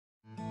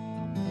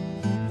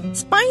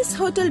Spice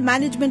hotel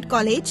management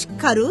college,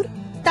 Karur,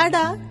 తడ,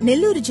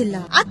 నెల్లూరు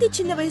జిల్లా. అతి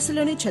చిన్న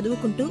వయసులోనే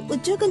చదువుకుంటూ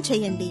ఉద్యోగం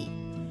చేయండి.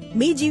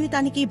 మీ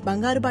జీవితానికి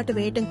బంగారు బాట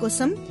వేయటం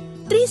కోసం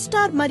 3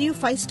 స్టార్ మరియు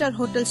 5 స్టార్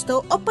హోటల్స్ తో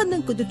ఒప్పందం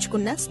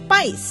కుదుర్చుకున్న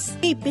స్పైస్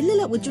మీ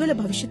పిల్లల ఉజ్వల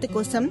భవిష్యత్తు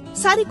కోసం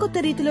సరికొత్త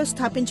రీతిలో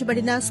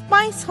స్థాపించబడిన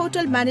స్పైస్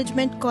హోటల్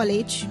మేనేజ్మెంట్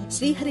కాలేజ్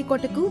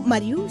శ్రీహరికోటకు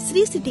మరియు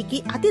శ్రీ సిటీకి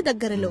అతి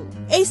దగ్గరలో.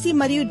 ఏసీ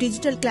మరియు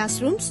డిజిటల్ క్లాస్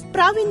రూమ్స్,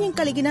 ప్రావీణ్యం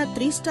కలిగిన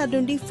 3 స్టార్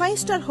నుండి 5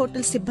 స్టార్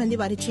హోటల్ సిబ్బంది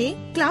వారిచే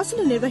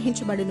క్లాసులు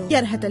నిర్వహించబడును.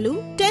 అర్హతలు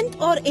 10th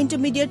are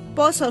intermediate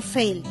pass or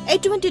fail.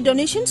 ఎటువంటి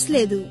డొనేషన్స్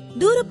లేదు.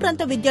 దూర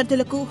ప్రాంత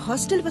విద్యార్థులకు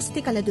హాస్టల్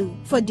వసతి కలదు.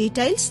 For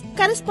details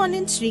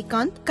correspondent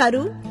Srikanth,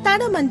 Karur,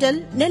 తాడా mandal,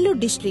 Nellore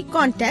district.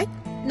 Contact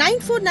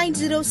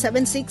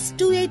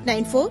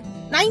 9490762894,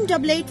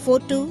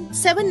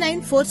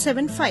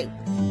 9884279475.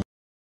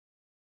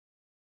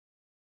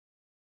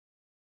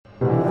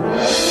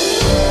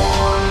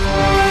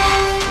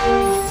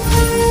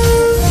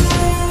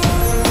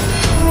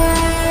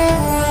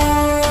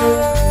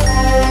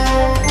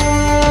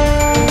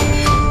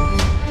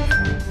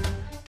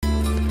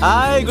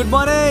 Hi, good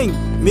morning.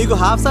 మీకు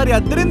హాఫ్ సారీ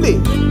అద్దరింది.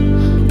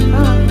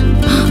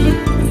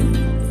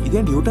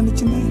 ఇదేంటి యూటర్న్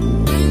ఇచ్చింది?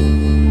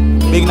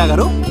 మేఘనా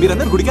గారు,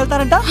 మీరందరూ గుడికి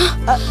వెళ్తారంట?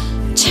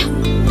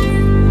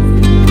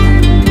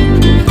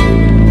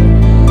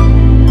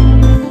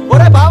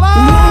 ఒరే బావా,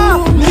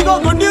 నీకో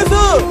గుడ్ న్యూస్.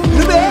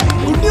 నువ్వే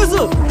గుడ్ న్యూస్.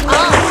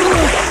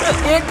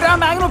 ఏంట్రా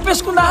మ్యాగ్ని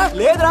ఒప్పేసుకుందా?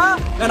 లేదురా,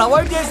 నేను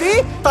అవాయిడ్ చేసి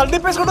తల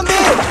తిప్పేసుకుంటుంది.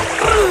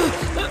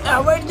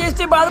 అవాయిడ్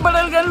చేస్తే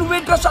బాధపడాలి కానీ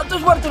నువ్వేంట్రా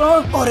సంతోషపడుతున్నావు?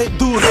 ఒరే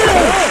దూర్,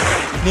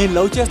 నేను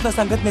లవ్ చేసిన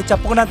సంగతి నేను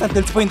చెప్పకుండా తను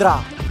తెలిసిపోయిందిరా.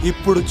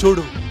 ఇప్పుడు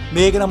చూడు,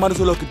 మేఘన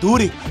మనసులోకి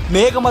దూరి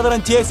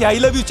మేఘమదనం చేసి ఐ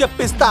లవ్ యూ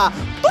చెప్పిస్తా.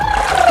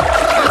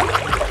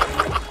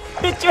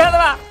 పిచ్చి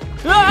వేదవా.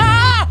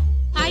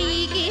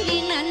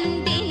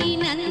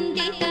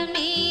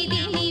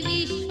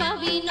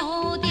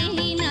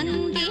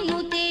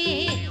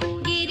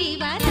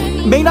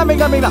 మేఘనా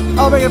మేఘనా మేఘనా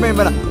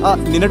మేఘనా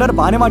నిన్నటారు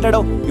బానే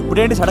మాట్లాడావు.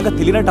 ఇప్పుడేంటి సడన్ గా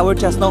తెలియనట్టు అవాయిడ్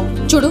చేస్తున్నావు?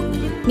 చూడు,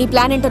 నీ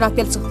ప్లాన్ ఏంటో నాకు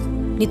తెలుసు.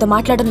 నీతో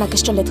మాట్లాడడం నాకు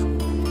ఇష్టం లేదు.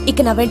 ఇక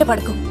నా వెంట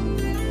పడకు.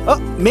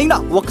 మేఘనా,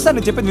 ఒకసారి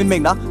నేను చెప్పింది విను.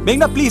 మేఘనా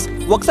మేఘనా ప్లీజ్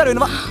ఒకసారి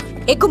వినవా?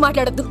 ఎక్కువ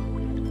మాట్లాడద్దు.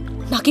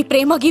 నాకు ఈ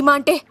ప్రేమ గీమా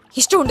అంటే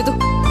ఇష్టం ఉండదు.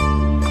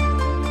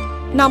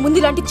 నా ముందు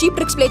ఇలాంటి చీప్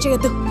ట్రిక్స్ ప్లే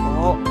చేయొద్దు.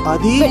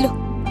 అది వెళ్ళు.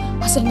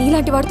 అసలు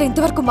నీలాంటి వాడితో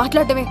ఇంతవరకు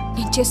మాట్లాడటమే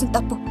నేను చేసిన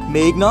తప్పు.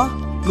 మేఘనా,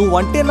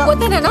 నువ్వంటే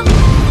వద్దనా?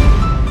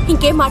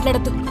 ఇంకేం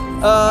మాట్లాడద్దు.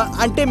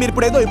 అంటే మీరు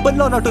ఇప్పుడు ఏదో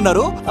ఇబ్బందిలో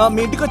ఉన్నట్టున్నారు. మీ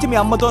ఇంటికి వచ్చి మీ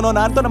అమ్మతోనో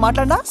నాన్నతోనో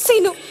మాట్లాడినా?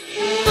 సీను,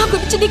 నా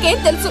గురించి నీకేం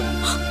తెలుసు?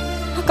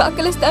 నాకు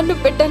ఆకలిస్తాను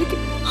నువ్వు పెట్టడానికి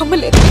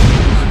అమ్మలేదు,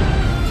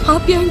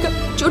 ఆప్యాయంగా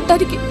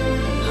చూడటానికి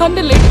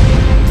అన్నలేదు.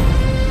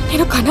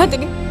 నేను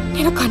కనాదిని.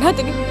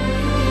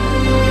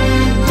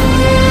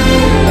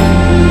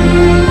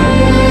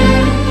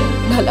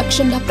 నా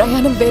లక్ష్యం, నా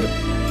ప్రయాణం వేరు.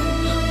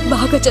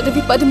 బాగా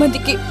చదివి 10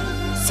 మందికి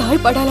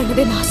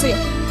సాయపడాలన్నదే నా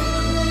ఆశయం.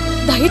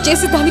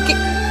 దయచేసి దానికి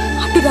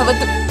అడ్డు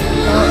రావద్దు.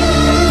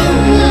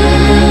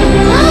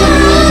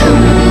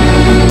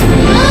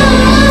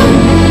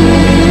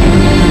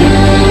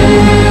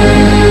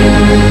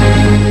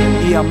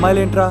 ఈ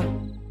అమ్మాయిలేంట్రా,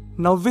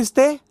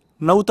 నవ్విస్తే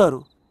నవ్వుతారు,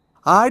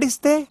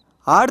 ఆడిస్తే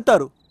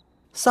ఆడతారు,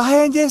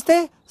 సహాయం చేస్తే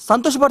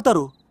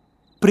సంతోషపడతారు,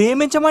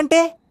 ప్రేమించమంటే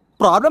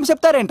ప్రాబ్లం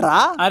చెప్తారేంట్రా?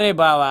 అరే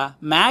బావా,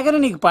 మేఘన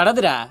నీకు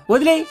పడదురా,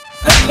 వదిలే.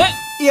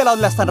 ఎలా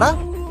వదిలేస్తానరా?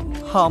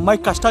 ఆ అమ్మాయి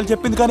కష్టాలు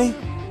చెప్పింది కానీ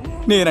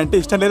నేనంటే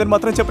ఇష్టం లేదని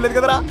మాత్రం చెప్పలేదు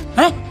కదరా.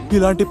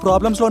 ఇలాంటి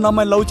ప్రాబ్లమ్స్ లో ఉన్న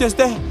అమ్మాయిని లవ్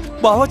చేస్తే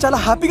బావ చాలా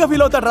హ్యాపీగా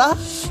ఫీల్ అవుతాడరా.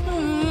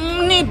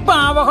 నీ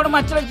బావ కూడా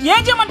మచ్చలేదు.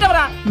 ఏం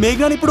చేయమంటావరా?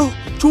 మేఘనాని ఇప్పుడు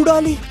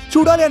చూడాలి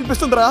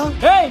అనిపిస్తుందిరా.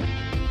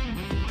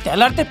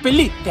 తెల్లారితే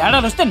పెళ్లి,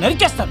 తేడాలు వస్తే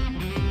నరికేస్తాను.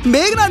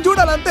 మేఘనాని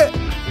చూడాలంతే.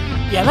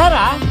 ఎలా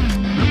రా?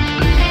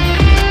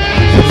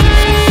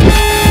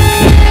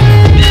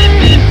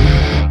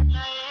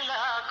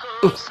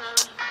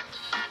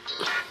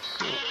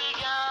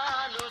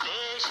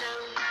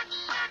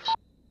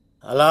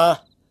 హలో,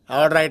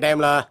 ఆర్డర్ అయ్యే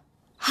టైంలా.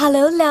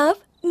 హలో లవ్,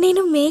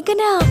 నేను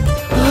మేఘనా.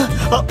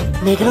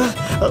 మేఘనా,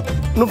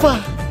 నువ్వా?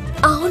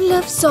 అవును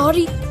లవ్,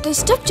 సారీ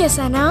డిస్టర్బ్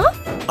చేశానా?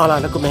 అలా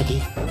అనుకో మేఘి,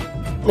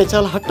 నేను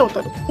చాలా హర్ట్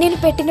అవుతాను. నేను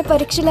పెట్టిన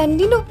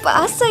పరీక్షలన్నీ నువ్వు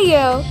పాస్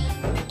అయ్యావు.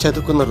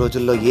 చదువుకున్న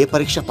రోజుల్లో ఏ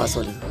పరీక్ష పాస్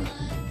అవ్వలేదు.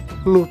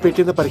 నువ్వు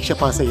పెట్టిన పరీక్ష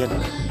పాస్ అయ్యాను.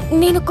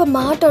 నేను ఒక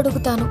మాట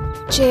అడుగుతాను,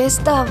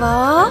 చేస్తావా?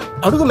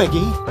 అడుగు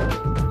మేఘి.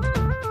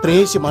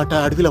 ప్రేయసి మాట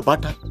అడవిలో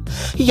బాట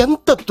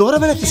ఎంత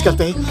దూరమైనా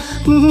తీసుకెళ్తాయి.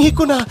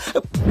 నీకు నా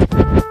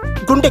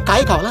గుండె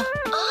కాయ కావాలా?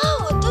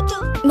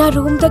 నా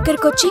రూమ్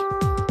దగ్గరకు వచ్చి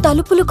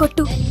తలుపులు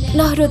కొట్టు,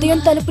 నా హృదయం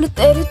తలుపులు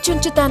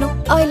తెరిచుంచుతాను.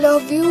 ఐ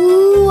లవ్ యూ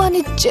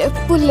అని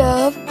చెప్పు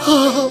లవ్.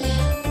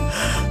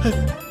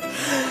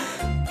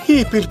 ఈ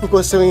పిలుపు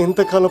కోసం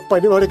ఇంతకాలం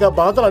పనివాడిగా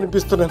బాధలు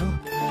అనిపిస్తున్నాను.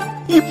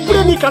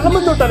 ఇప్పుడే నీ కళ్ళ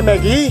ముందు ఉంటాను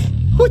మ్యాగీ.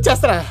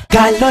 వచ్చేస్తారా?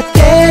 గాల్లో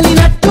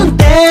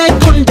తేలినట్టుంటే,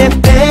 గుండె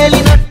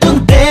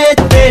తేలినట్టుంటే,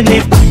 తేనె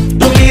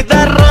పట్టు మీద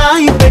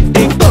రాయి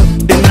పెట్టి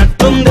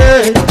కొట్టినట్టుందే,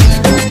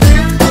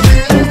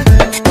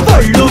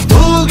 పళ్ళు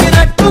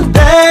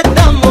పూగినట్టుంటే,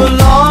 దమ్ము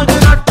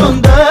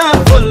లాగినట్టుందే,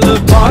 ఫుల్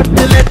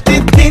బాటిల్ ఎత్తి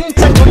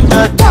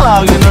దించకుండా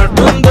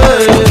తాగినట్టుందే.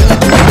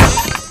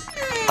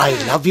 ఐ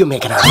లవ్ యూ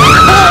మేఘనా.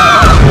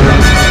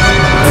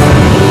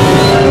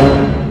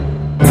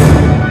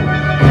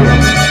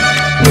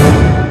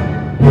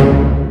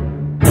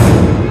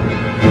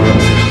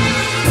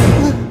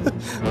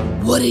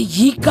 ఒరే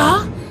ఈక,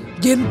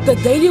 ఎంత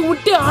ధైర్యం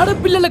ఉంటే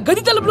ఆడపిల్లల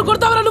గది తలుపులు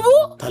కొడతావరా నువ్వు?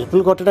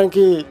 తలుపులు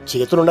కొట్టడానికి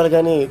చేతులు ఉండాలి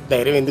కానీ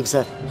ధైర్యం ఎందుకు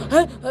సార్?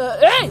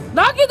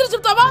 నాకెదురు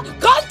చెప్తావా?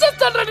 కాల్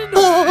చేస్తాను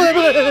నిన్ను.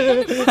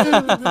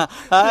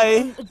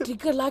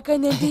 Trigger lock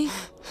అయిందేంటి?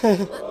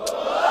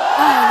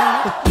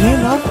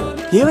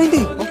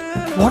 ఏమైంది?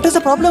 What is the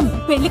problem?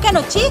 పెళ్లికని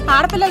వచ్చి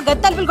ఆడపిల్లలు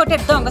గది తలుపులు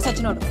కొట్టేడు దొంగ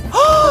సచ్చినోడు.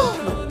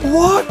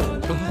 వాట్?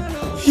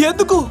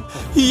 ఎందుకు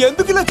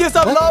ఇలా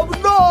చేసావు?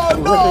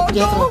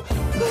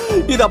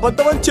 ఇది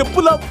అబద్ధమని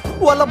చెప్పులా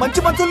వాళ్ళ మంచి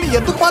మనుషుల్ని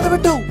ఎందుకు బాధ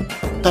పెట్టావు?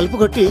 తలుపు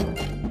కొట్టి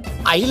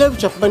ఐ లవ్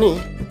చెప్పమని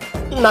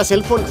నా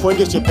సెల్ ఫోన్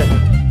చేసి చెప్పాను.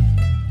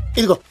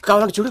 ఇదిగో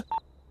కావాలంటే చూడు,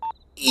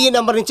 ఈ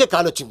నంబర్ నుంచే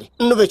కాల్ వచ్చింది.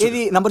 నువ్వే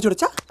ఇది నంబర్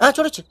చూడొచ్చా?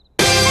 చూడొచ్చు.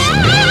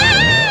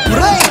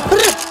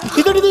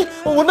 ఇదేంటిది?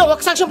 ఉన్న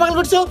ఒక సాక్ష్యం పగల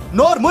కొట్టావు.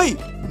 నోర్ మొయ్.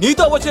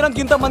 నీతో వచ్చినాక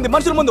ఇంతమంది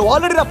మనుషుల ముందు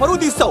ఆల్రెడీ నా పరువు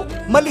తీస్తావు,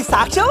 మళ్ళీ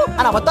సాక్ష్యం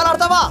అని అబద్ధాలు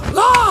ఆడతావా?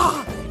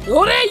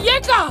 ఒరే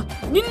ఏక,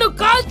 నిన్ను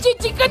కాల్చి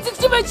చికెన్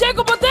 65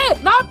 చేయకపోతే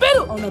నా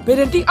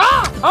పేరేంటి?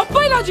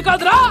 అబ్బాయి రాజు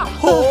కాదురా.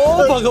 ఓ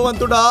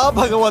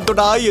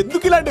భగవంతుడా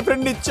ఎందుకు ఇలాంటి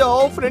ఫ్రెండ్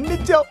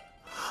ఇచ్చావు?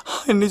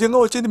 నిజంగా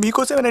వచ్చింది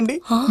మీకోసమేనండి,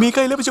 మీకు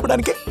ఐ లవ్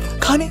చెప్పడానికే.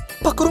 కానీ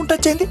పక్క రూమ్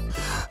టచ్ అయింది.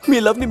 మీ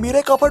లవ్ ని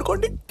మీరే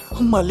కాపాడుకోండి,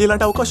 మళ్ళీ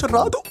ఇలాంటి అవకాశం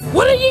రాదు.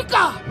 ఒరే ఈక,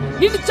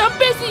 నిన్ను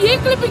చంపేసి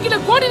ఏకలు పిక్కిన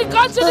కోడిని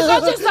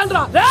కాల్చేస్తాను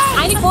రా.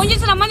 ఆయన ఫోన్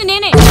చేసి రమ్మని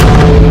నేనే.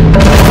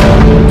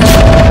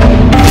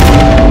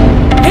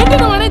 ఏంటి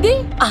నువ్వు అనేది?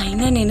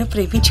 ఆయన నేను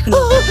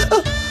ప్రేమించుకున్నాను,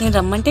 నేను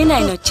రమ్మంటే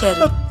ఆయన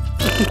వచ్చారు.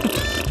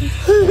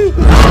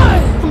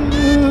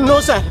 నో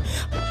సార్,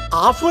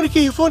 ఆ ఫోన్కి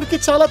ఈ ఫోన్కి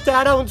చాలా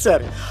తేడా ఉంది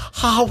సార్.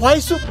 ఆ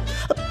వాయిస్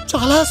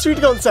చాలా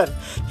స్వీట్ గా ఉంది సార్.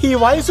 ఈ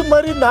వాయిస్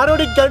మరి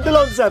నారోడి గంటలో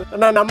ఉంది సార్.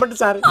 నా నమ్మండి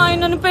సార్. ఆయన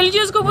నన్ను పెళ్లి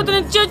చేసుకోకపోతే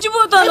నేను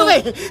చచ్చిపోతాను.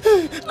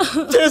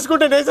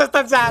 చేసుకుంటే నేను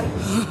చేస్తాను సార్.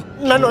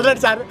 నన్ను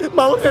వదలండి సార్,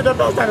 మా ఊరికి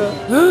వస్తారు.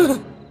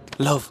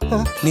 లవ్,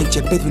 నేను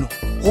చెప్పేది విను,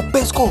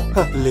 ఒప్పేసుకో,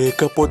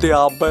 లేకపోతే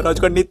ఆ అబ్బాయి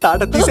రాజు గారిని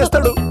తాట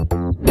తీసేస్తాడు.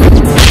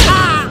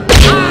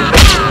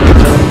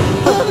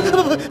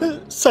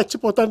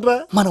 చచ్చిపోతాను రా.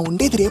 మనం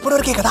ఉండేది రేపటి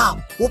వరకే కదా,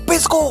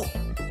 ఒప్పేసుకో.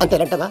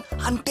 అంతేనంటదా?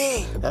 అంటే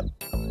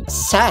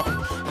సార్,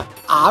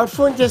 ఆ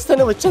ఫోన్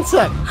చేస్తేనే వచ్చాను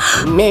సార్.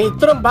 మే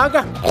ఇద్దరం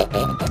బాగా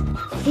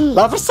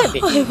లవర్స్ అండి.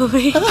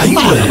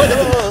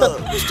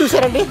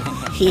 చూసారండి,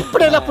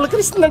 ఇప్పుడు ఎలా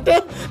పులకరిస్తుందంటే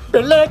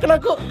పెళ్ళయ్యాక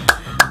నాకు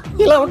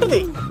ఇలా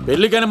ఉంటుంది.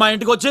 పెళ్లికని మా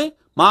ఇంటికి వచ్చి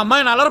మా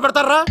అమ్మాయిని అల్లరి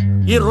పెడతారా?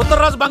 ఈ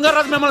రుద్రరాజు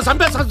బంగారాజు మిమ్మల్ని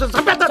చంపేస్తారు.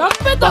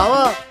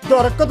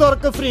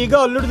 దొరక్క ఫ్రీగా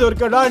అల్లుడు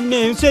దొరికాడు.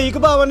 నేను చెయ్యికి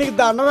బావా నీకు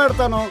దండం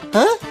పెడతాను.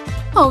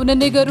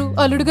 అవునన్నయ్య గారు,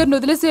 అల్లుడు గారిని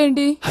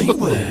వదిలేసేయండి.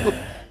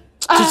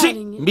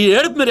 మీ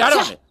ఏడుపు మీరు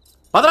ఏడవండి.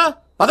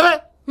 పదవే.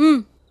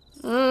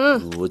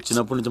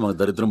 వచ్చినప్పటి నుంచి మాకు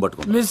దరిద్రం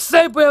పట్టుకో. మిస్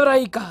అయిపోయావురా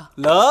ఈక.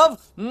 లవ్,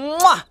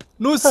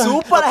 నువ్వు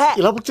సూపర్.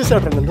 ఇలా బుక్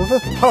చేసాడు.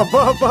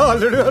 అబ్బా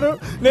అల్లుడు గారు,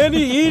 నేను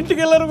ఈ ఇంటికి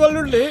వెళ్ళరు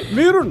గల్లుండి,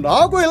 మీరు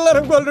నాకు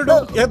వెళ్ళరు గల్లుడు.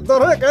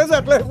 ఎంతరో ఎక్కడేసి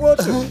అట్లా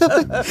అయిపోవచ్చు.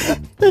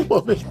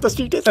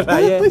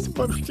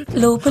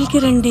 లోపలికి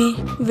రండి,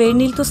 వేడి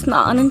నీళ్ళతో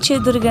స్నానం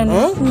చేదురు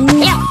గాని.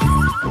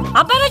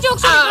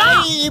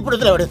 ఇప్పుడు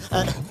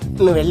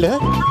నువ్వు వెళ్ళు,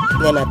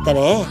 నేను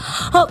అత్తనే.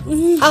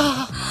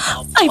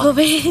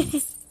 అయిపోవే.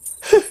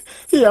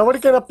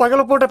 ఎవరికైనా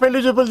పగలపూట పెళ్లి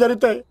చూపులు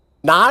జరుగుతాయి,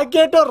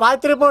 నాకేటో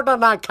రాత్రి పూట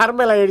నా కర్మ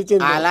ఇలా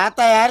ఏడిచింది. అలా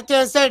తయారు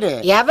చేశాడు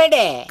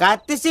ఎవడే?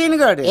 కత్తి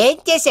సీనుగాడు. ఏం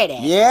చేశాడు?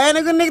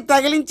 ఏనుగు నీకు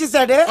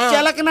తగిలించేశాడు,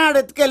 చిలకనాడు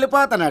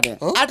ఎత్తుకెళ్ళిపోతున్నాడు.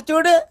 అటు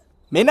చూడు.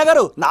 మీనా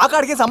గారు, నాకు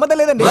అడిగే సంబంధం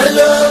లేదండి.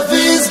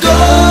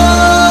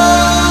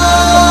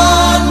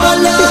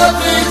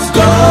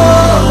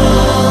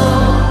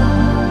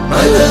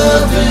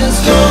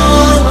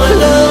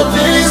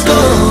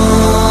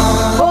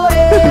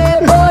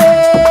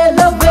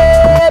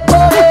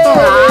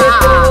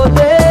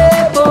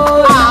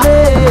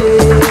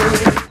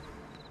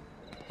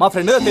 మా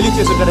ఫ్రెండ్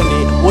తెలియచేస్తుంటాడండి,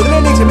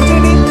 వదిలేండి,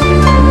 క్షమించండి.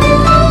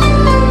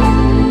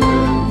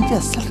 ఇది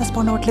అస్సలు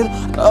రెస్పాండ్ అవ్వట్లేదు.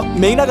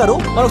 మీనా గారు,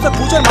 మనం ఒకసారి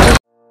కూర్చొని